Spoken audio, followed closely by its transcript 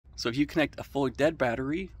So if you connect a fully dead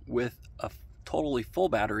battery with a totally full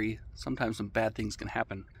battery, sometimes some bad things can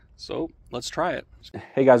happen. So let's try it.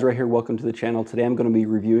 Hey guys, right here, welcome to the channel. Today I'm going to be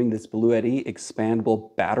reviewing this Bluetti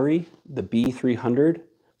expandable battery, the B300.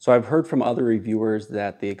 So I've heard from other reviewers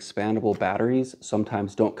that the expandable batteries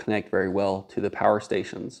sometimes don't connect very well to the power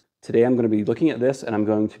stations. Today I'm going to be looking at this and I'm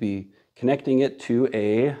going to be connecting it to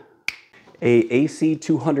a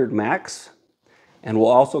AC200max, and we'll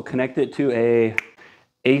also connect it to a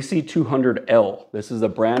AC200L. This is a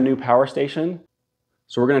brand new power station.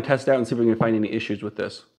 So we're going to test it out and see if we can find any issues with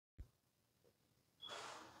this.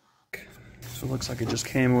 So it looks like it just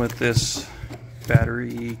came with this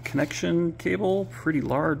battery connection cable, pretty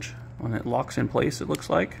large. When it locks in place, it looks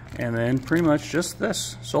like. And then pretty much just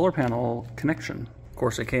this solar panel connection. Of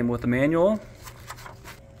course, it came with a manual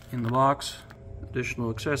in the box,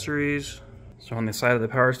 additional accessories. So on the side of the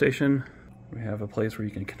power station, we have a place where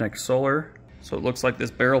you can connect solar. So it looks like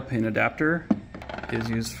this barrel pin adapter is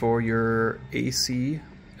used for your AC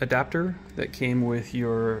adapter that came with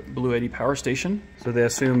your Bluetti power station. So they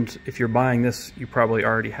assumed if you're buying this, you probably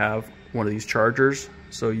already have one of these chargers.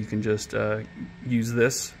 So you can just use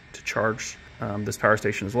this to charge this power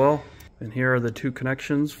station as well. And here are the two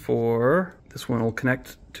connections for this one. Will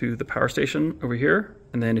connect to the power station over here.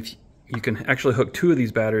 And then if you can actually hook two of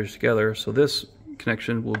these batteries together. So this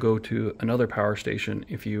connection will go to another power station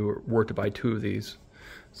if you were to buy two of these.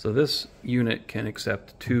 So this unit can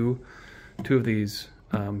accept two of these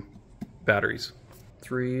batteries.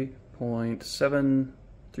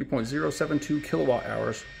 3.072 kilowatt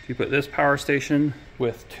hours. If you put this power station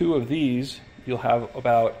with two of these, you'll have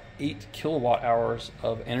about 8 kilowatt hours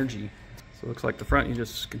of energy. So it looks like the front, you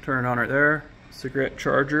just can turn it on right there. Cigarette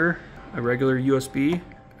charger, a regular USB,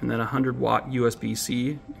 and then a 100-watt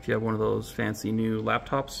USB-C. If you have one of those fancy new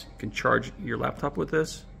laptops, you can charge your laptop with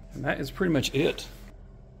this. And that is pretty much it.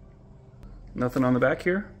 Nothing on the back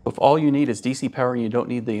here. If all you need is DC power and you don't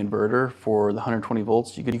need the inverter for the 120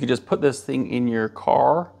 volts, you could just put this thing in your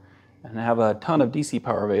car and have a ton of DC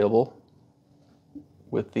power available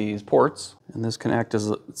with these ports. And this can act as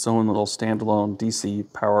its own little standalone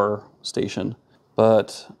DC power station.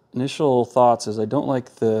 But initial thoughts is I don't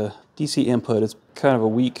like the DC input. It's kind of a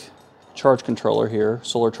weak charge controller here,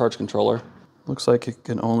 solar charge controller. Looks like it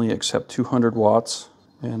can only accept 200 watts,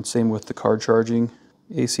 and same with the car charging.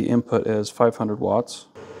 AC input is 500 watts.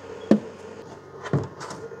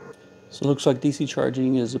 So it looks like DC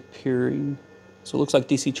charging is appearing. So it looks like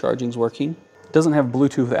DC charging is working. It doesn't have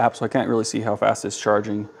Bluetooth app, so I can't really see how fast it's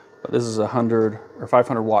charging. But this is a 100 or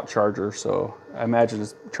 500 watt charger, so I imagine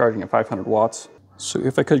it's charging at 500 watts. So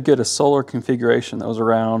if I could get a solar configuration that was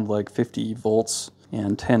around like 50 volts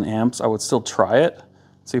and 10 amps, I would still try it.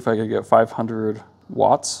 See if I could get 500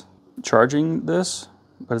 watts charging this.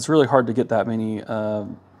 But it's really hard to get that many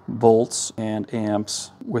volts and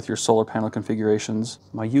amps with your solar panel configurations.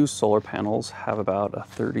 My used solar panels have about a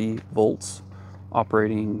 30 volts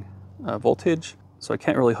operating voltage. So I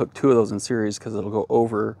can't really hook two of those in series because it'll go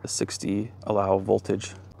over the 60 allow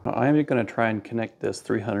voltage. I am going to try and connect this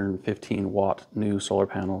 315 watt new solar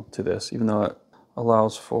panel to this, even though it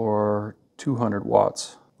allows for 200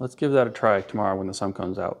 watts. Let's give that a try tomorrow when the sun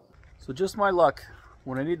comes out. So just my luck,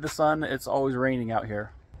 when I need the sun, it's always raining out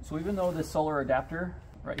here. So even though this solar adapter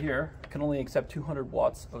right here can only accept 200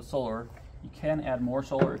 watts of solar, you can add more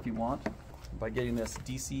solar if you want by getting this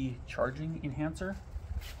DC charging enhancer.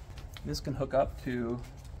 This can hook up to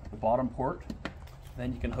the bottom port.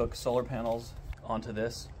 Then you can hook solar panels onto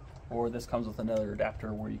this, or this comes with another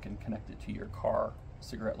adapter where you can connect it to your car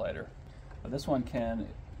cigarette lighter. But this one can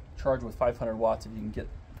charge with 500 watts if you can get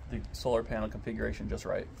the solar panel configuration just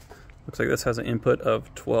right. Looks like this has an input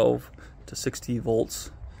of 12 to 60 volts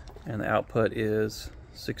and the output is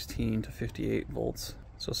 16 to 58 volts.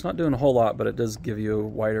 So it's not doing a whole lot, but it does give you a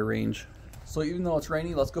wider range. So even though it's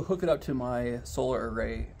rainy, let's go hook it up to my solar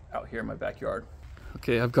array out here in my backyard.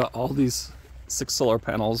 Okay, I've got all these 6 solar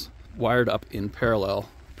panels wired up in parallel.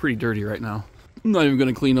 Pretty dirty right now. I'm not even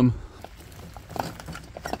gonna clean them.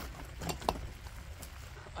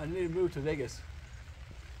 I need to move to Vegas.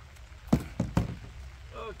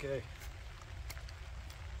 Okay.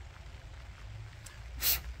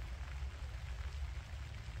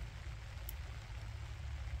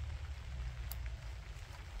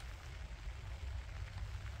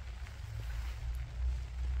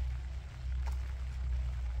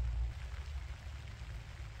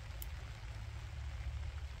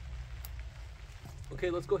 Okay,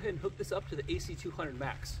 let's go ahead and hook this up to the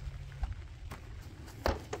AC200max.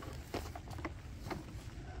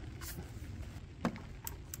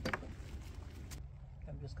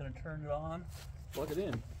 I'm just going to turn it on, plug it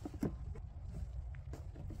in.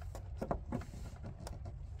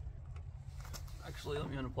 Actually,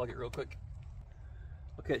 let me unplug it real quick.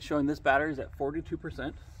 Okay, it's showing this battery is at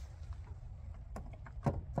 42%.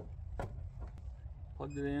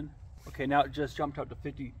 Plugged it in. Okay, now it just jumped up to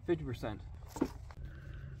 50%. So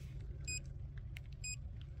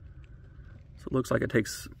it looks like it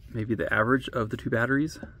takes maybe the average of the two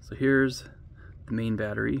batteries. So here's the main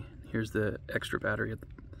battery. Here's the extra battery.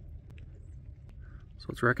 So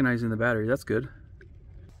it's recognizing the battery. That's good.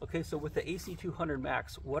 Okay, so with the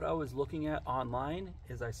AC200max, what I was looking at online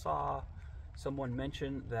is I saw someone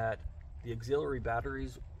mention that the auxiliary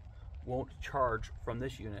batteries won't charge from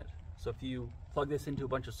this unit. So if you plug this into a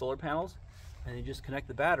bunch of solar panels and you just connect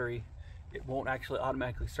the battery, it won't actually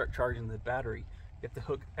automatically start charging the battery. You have to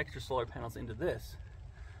hook extra solar panels into this.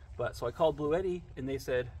 But so I called Bluetti and they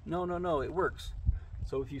said, no, it works.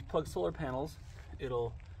 So if you plug solar panels, I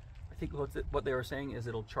think what they were saying is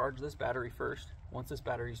it'll charge this battery first. Once this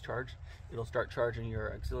battery is charged, it'll start charging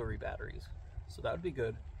your auxiliary batteries. So that would be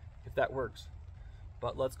good if that works.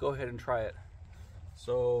 But let's go ahead and try it.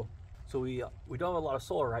 So we don't have a lot of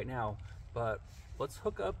solar right now, but let's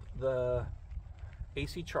hook up the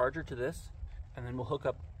AC charger to this, and then we'll hook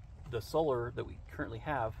up the solar that we currently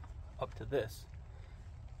have up to this,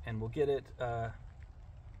 and we'll get it.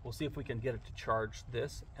 We'll see if we can get it to charge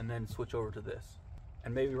this, and then switch over to this.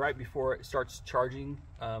 And maybe right before it starts charging,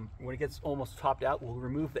 when it gets almost topped out, we'll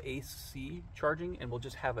remove the AC charging and we'll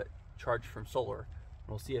just have it charged from solar. And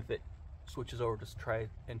we'll see if it switches over to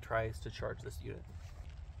tries to charge this unit.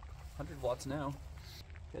 100 watts now.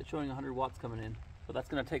 Yeah, it's showing 100 watts coming in, but that's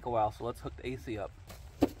going to take a while. So let's hook the AC up.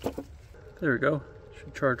 There we go.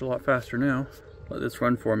 Should charge a lot faster now. Let this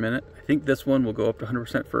run for a minute. I think this one will go up to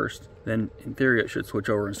 100% first. Then in theory, it should switch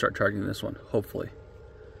over and start charging this one, hopefully.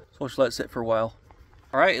 So let's let it sit for a while.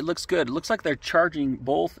 All right, it looks good. It looks like they're charging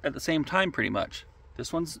both at the same time pretty much.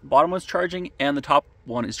 This bottom one's charging and the top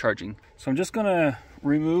one is charging. So I'm just gonna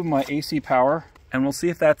remove my AC power and we'll see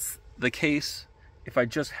if that's the case if I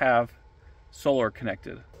just have solar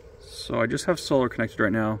connected. So I just have solar connected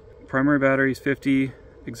right now. Primary battery is 50,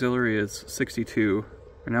 auxiliary is 62.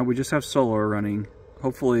 Right now we just have solar running.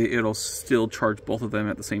 Hopefully it'll still charge both of them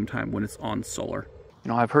at the same time when it's on solar.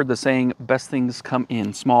 You know, I've heard the saying, best things come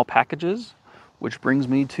in small packages. Which brings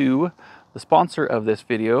me to the sponsor of this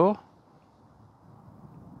video,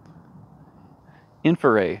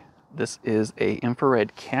 Infrared. This is an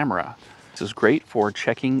infrared camera. This is great for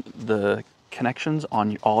checking the connections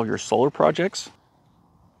on all your solar projects.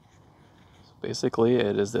 So basically,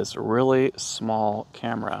 it is this really small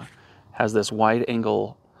camera. Has this wide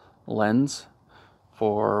angle lens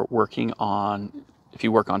for working on, if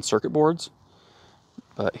you work on circuit boards.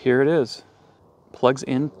 But here it is. Plugs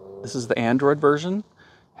in. This is the Android version,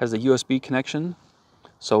 has a USB connection,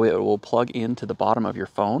 so it will plug into the bottom of your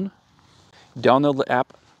phone. Download the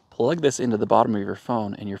app, plug this into the bottom of your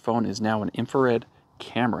phone, and your phone is now an infrared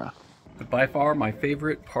camera. But by far, my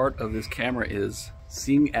favorite part of this camera is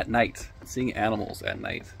seeing at night, seeing animals at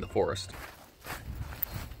night in the forest.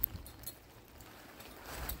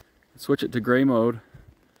 Switch it to gray mode,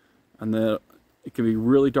 and then it can be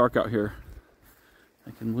really dark out here.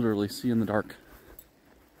 I can literally see in the dark.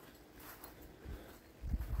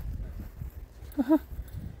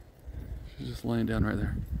 She's just laying down right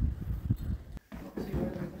there.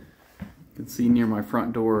 You can see near my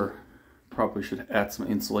front door, probably should add some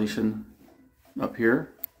insulation up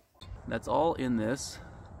here. That's all in this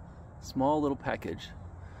small little package.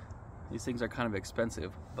 These things are kind of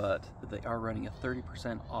expensive, but they are running a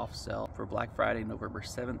 30% off sale for Black Friday, November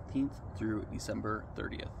 17th through December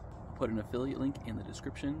 30th. I'll put an affiliate link in the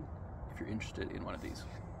description if you're interested in one of these.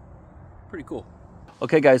 Pretty cool.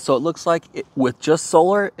 Okay guys, so it looks like with just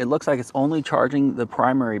solar, it looks like it's only charging the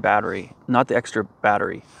primary battery, not the extra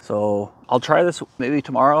battery. So I'll try this maybe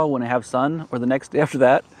tomorrow when I have sun, or the next day after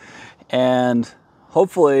that. And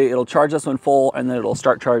hopefully it'll charge this one full and then it'll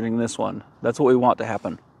start charging this one. That's what we want to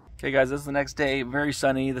happen. Okay guys, this is the next day, very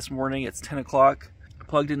sunny this morning. It's 10 o'clock.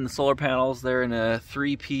 Plugged in the solar panels. They're in a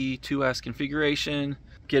 3P2S configuration,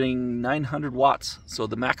 getting 900 watts. So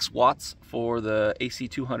the max watts for the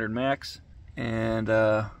AC200max. And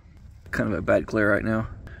kind of a bad glare right now.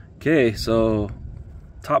 Okay, so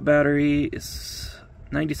top battery is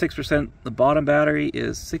 96%, the bottom battery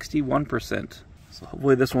is 61%. So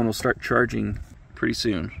hopefully this one will start charging pretty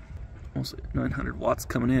soon. Almost 900 watts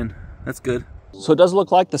coming in. That's good. So it does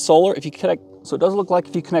look like the solar, if you connect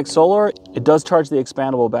solar, it does charge the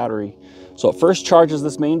expandable battery. So it first charges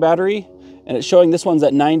this main battery, and it's showing this one's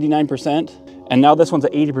at 99%, and now this one's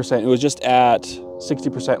at 80%. It was just at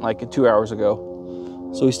 60% like 2 hours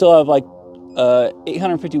ago. So we still have like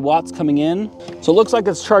 850 watts coming in. So it looks like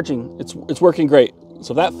it's charging. It's working great.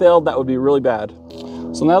 So if that failed, that would be really bad.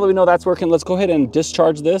 So now that we know that's working, let's go ahead and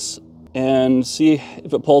discharge this and see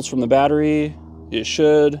if it pulls from the battery. It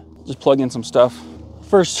should. Just plug in some stuff.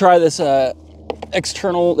 First, try this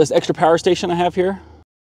extra PowerStation I have here.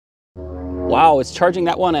 Wow, it's charging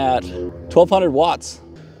that one at 1200 watts.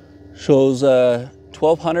 Shows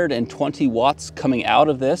 1220 watts coming out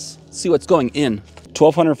of this. Let's see what's going in.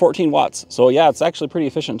 1214 watts. So yeah, it's actually pretty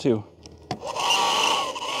efficient too.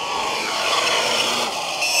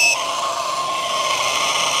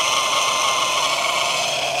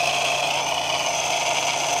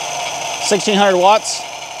 $1,600 watts.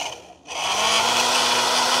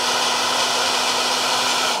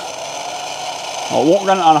 Well, it won't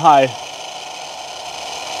run it on high.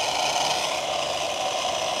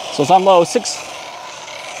 So it's on low,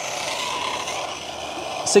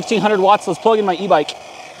 1,600 watts. Let's plug in my e-bike.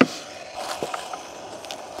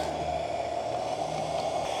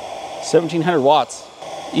 1,700 watts.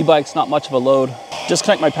 E-bike's not much of a load.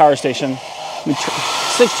 Disconnect my PowerStation.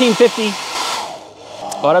 1,650.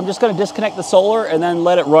 But I'm just going to disconnect the solar and then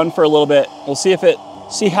let it run for a little bit. We'll see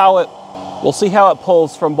how it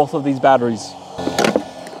pulls from both of these batteries.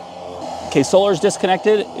 Okay, solar's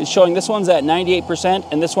disconnected. It's showing this one's at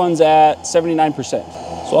 98% and this one's at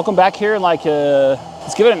 79%. So I'll come back here and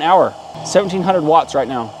let's give it an hour. 1,700 watts right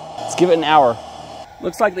now. Let's give it an hour.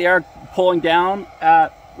 Looks like they are pulling down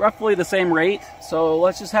at roughly the same rate. So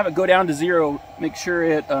let's just have it go down to 0. Make sure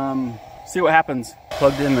it, see what happens.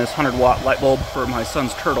 Plugged in this 100-watt light bulb for my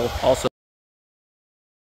son's turtle also.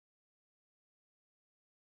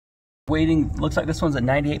 Waiting, looks like this one's at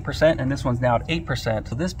 98% and this one's now at 8%.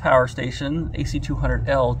 So this PowerStation,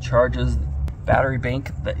 AC200L, charges the battery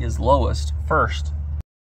bank that is lowest first.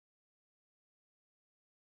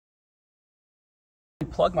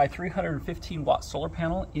 Plug my 315-watt solar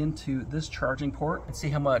panel into this charging port and see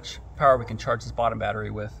how much power we can charge this bottom battery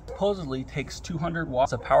with. Supposedly takes 200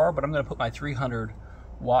 watts of power, but I'm going to put my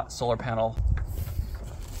 300-watt solar panel.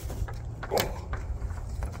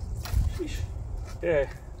 Sheesh. Yeah.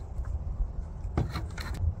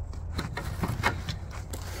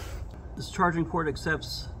 This charging port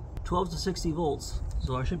accepts 12 to 60 volts,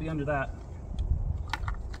 so I should be under that.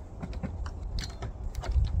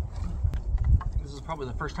 This is probably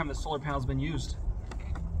the first time this solar panel's been used.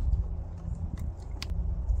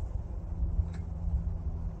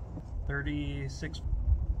 $36.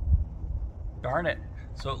 Darn it.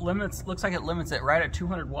 So it limits, looks like it limits it right at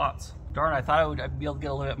 200 watts. Darn, I thought I'd be able to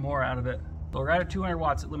get a little bit more out of it. So right at 200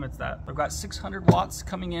 watts, it limits that. I've got 600 watts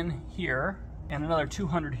coming in here and another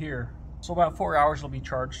 200 here. So about 4 hours it'll be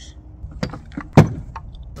charged.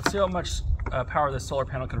 Let's see how much power this solar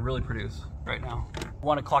panel can really produce right now.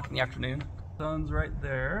 1 o'clock in the afternoon. Sun's right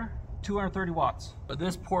there. 230 watts. But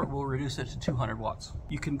this port will reduce it to 200 watts.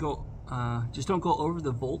 You can go, just don't go over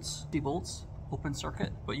the volts, 50 volts, open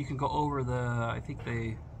circuit, but you can go over the, I think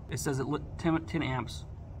it says 10 amps.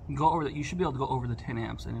 You can go over that. You should be able to go over the 10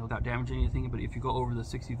 amps and without damaging anything, but if you go over the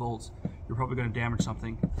 60 volts, you're probably going to damage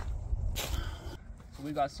something. So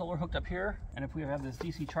we've got solar hooked up here, and if we have this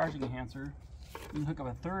DC charging enhancer, we can hook up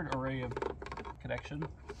a third array of connection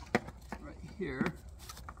right here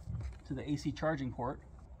to the AC charging port.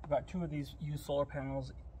 We've got 2 of these used solar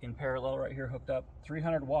panels in parallel right here hooked up,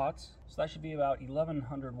 300 watts. So that should be about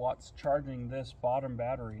 1,100 watts charging this bottom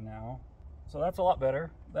battery now. So that's a lot better.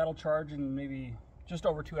 That'll charge in maybe just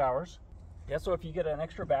over 2 hours. Yeah, so if you get an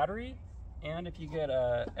extra battery and if you get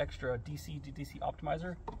an extra DC to DC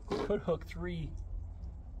optimizer, you could hook 3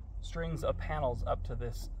 strings of panels up to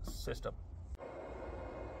this system.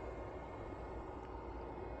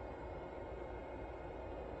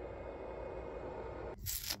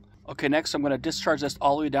 Okay, next I'm going to discharge this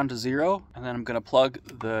all the way down to 0, and then I'm going to plug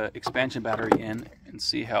the expansion battery in and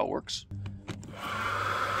see how it works.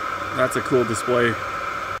 That's a cool display.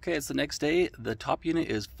 Okay, it's the next day. The top unit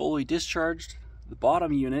is fully discharged. The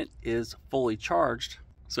bottom unit is fully charged.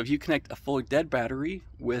 So if you connect a fully dead battery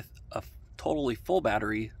with a totally full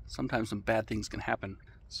battery, sometimes some bad things can happen.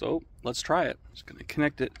 So let's try it. Just going to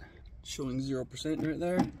connect it, showing 0% right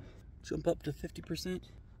there. Jump up to 50%.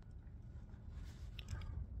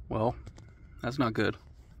 Well, that's not good.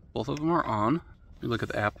 Both of them are on. Let me look at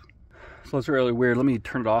the app. So that's really weird. Let me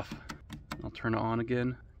turn it off. I'll turn it on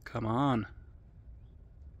again. Come on.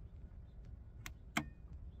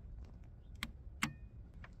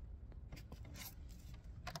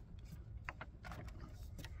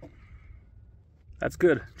 That's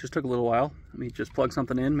good. Just took a little while. Let me just plug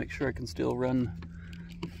something in, make sure I can still run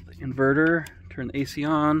the inverter, turn the AC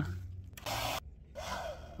on.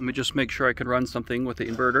 Let me just make sure I can run something with the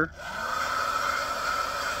inverter.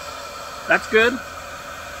 That's good.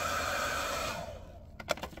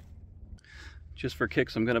 just for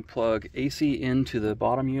kicks, I'm gonna plug AC into the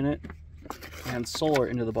bottom unit and solar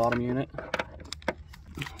into the bottom unit.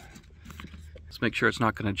 Let's make sure it's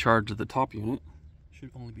not gonna charge the top unit. Should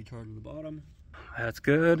only be charging the bottom. That's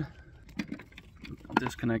good.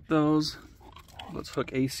 Disconnect those. Let's hook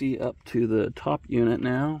AC up to the top unit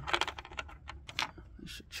now. It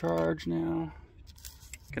should charge now.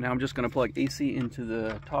 Okay, now I'm just gonna plug AC into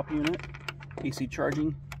the top unit. AC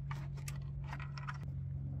charging.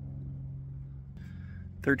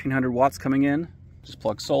 1300 watts coming in. Just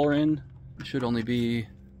plug solar in. It should only be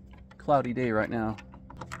a cloudy day right now.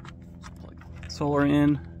 Plug solar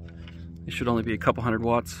in. It should only be a couple hundred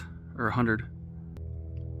watts, or 100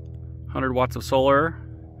 watts of solar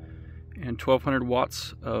and 1200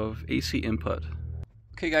 watts of AC input.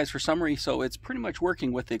 Okay guys, for summary, so it's pretty much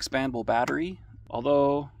working with the expandable battery.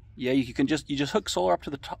 Although, yeah, you just hook solar up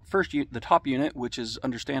to the top unit, which is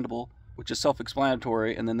understandable, which is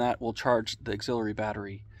self-explanatory, and then that will charge the auxiliary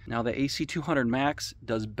battery. Now the AC200max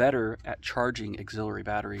does better at charging auxiliary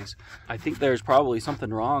batteries. I think there's probably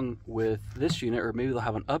something wrong with this unit, or maybe they'll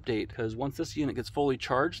have an update, because once this unit gets fully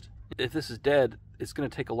charged, if this is dead, it's going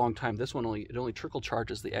to take a long time. This one only trickle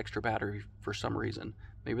charges the extra battery for some reason.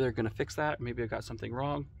 Maybe they're going to fix that. Maybe I got something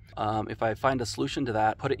wrong. If I find a solution to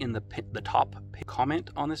that, put it in the top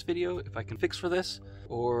comment on this video if I can fix for this,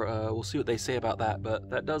 or we'll see what they say about that. But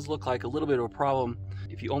that does look like a little bit of a problem.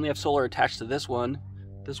 If you only have solar attached to this one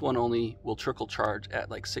only will trickle charge at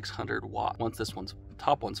like 600 watts. Once this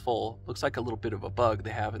top one's full, looks like a little bit of a bug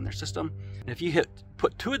they have in their system. And if you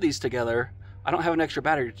put two of these together, I don't have an extra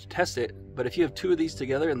battery to test it, but if you have two of these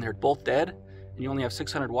together and they're both dead, and you only have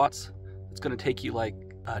 600 watts, it's going to take you like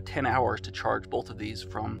 10 hours to charge both of these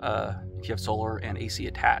from if you have solar and AC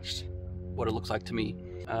attached, what it looks like to me.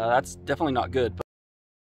 That's definitely not good.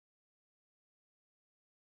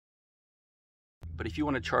 But if you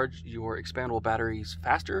want to charge your expandable batteries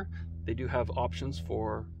faster, they do have options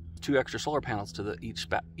for 2 extra solar panels to each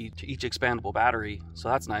expandable battery, so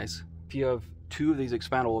that's nice. If you have 2 of these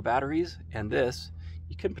expandable batteries and this,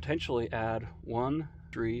 you can potentially add 1,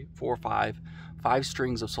 3, 4, 5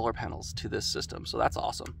 strings of solar panels to this system, so that's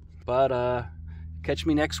awesome. But catch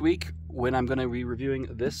me next week when I'm going to be reviewing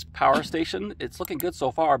this PowerStation. It's looking good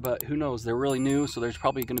so far, but who knows, they're really new, so there's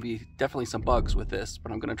probably going to be definitely some bugs with this,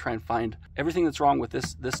 but I'm going to try and find everything that's wrong with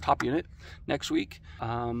this top unit next week.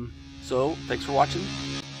 So thanks for watching.